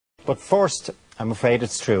But first, I'm afraid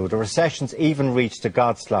it's true. The recession's even reached the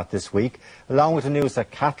God slot this week, along with the news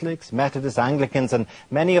that Catholics, Methodists, Anglicans and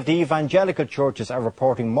many of the evangelical churches are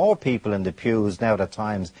reporting more people in the pews now that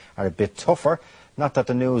times are a bit tougher. Not that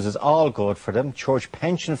the news is all good for them. Church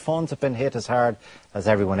pension funds have been hit as hard as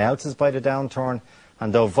everyone else's by the downturn.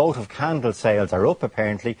 And though vote of candle sales are up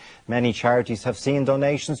apparently, many charities have seen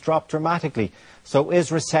donations drop dramatically. So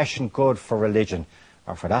is recession good for religion?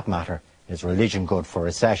 Or for that matter, is religion good for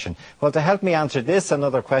recession? Well, to help me answer this and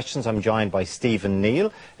other questions, I'm joined by Stephen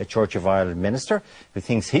Neal, a Church of Ireland minister, who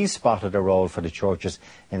thinks he's spotted a role for the churches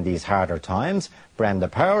in these harder times. Brenda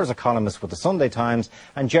Powers, a columnist with the Sunday Times,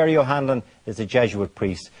 and Gerry O'Hanlon is a Jesuit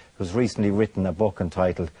priest who's recently written a book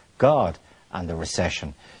entitled God and the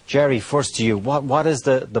Recession. Gerry, first to you, what is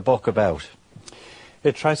the book about?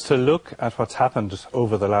 It tries to look at what's happened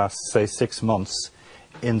over the last, say, 6 months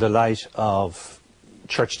in the light of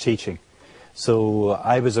church teaching. So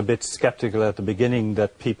I was a bit sceptical at the beginning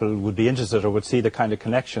that people would be interested or would see the kind of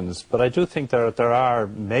connections, but I do think there are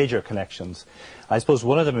major connections. I suppose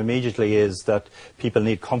one of them immediately is that people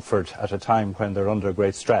need comfort at a time when they're under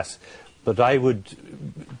great stress. But I would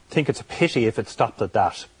think it's a pity if it stopped at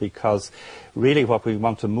that, because really what we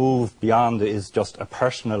want to move beyond is just a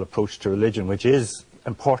personal approach to religion, which is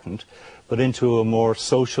important, but into a more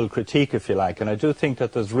social critique, if you like. And I do think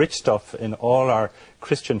that there's rich stuff in all our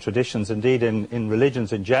Christian traditions, indeed in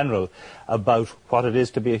religions in general, about what it is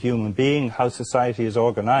to be a human being, how society is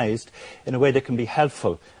organised, in a way that can be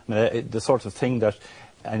helpful. The sort of thing that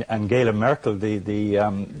Angela Merkel,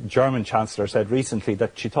 the German Chancellor, said recently,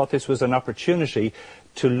 that she thought this was an opportunity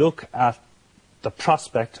to look at the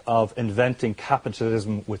prospect of inventing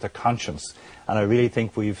capitalism with a conscience. And I really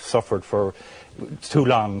think we've suffered for too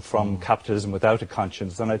long from capitalism without a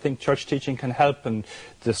conscience. And I think church teaching can help, and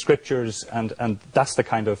the scriptures, and that's the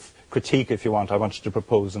kind of critique, if you want, I wanted to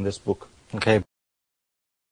propose in this book. Okay.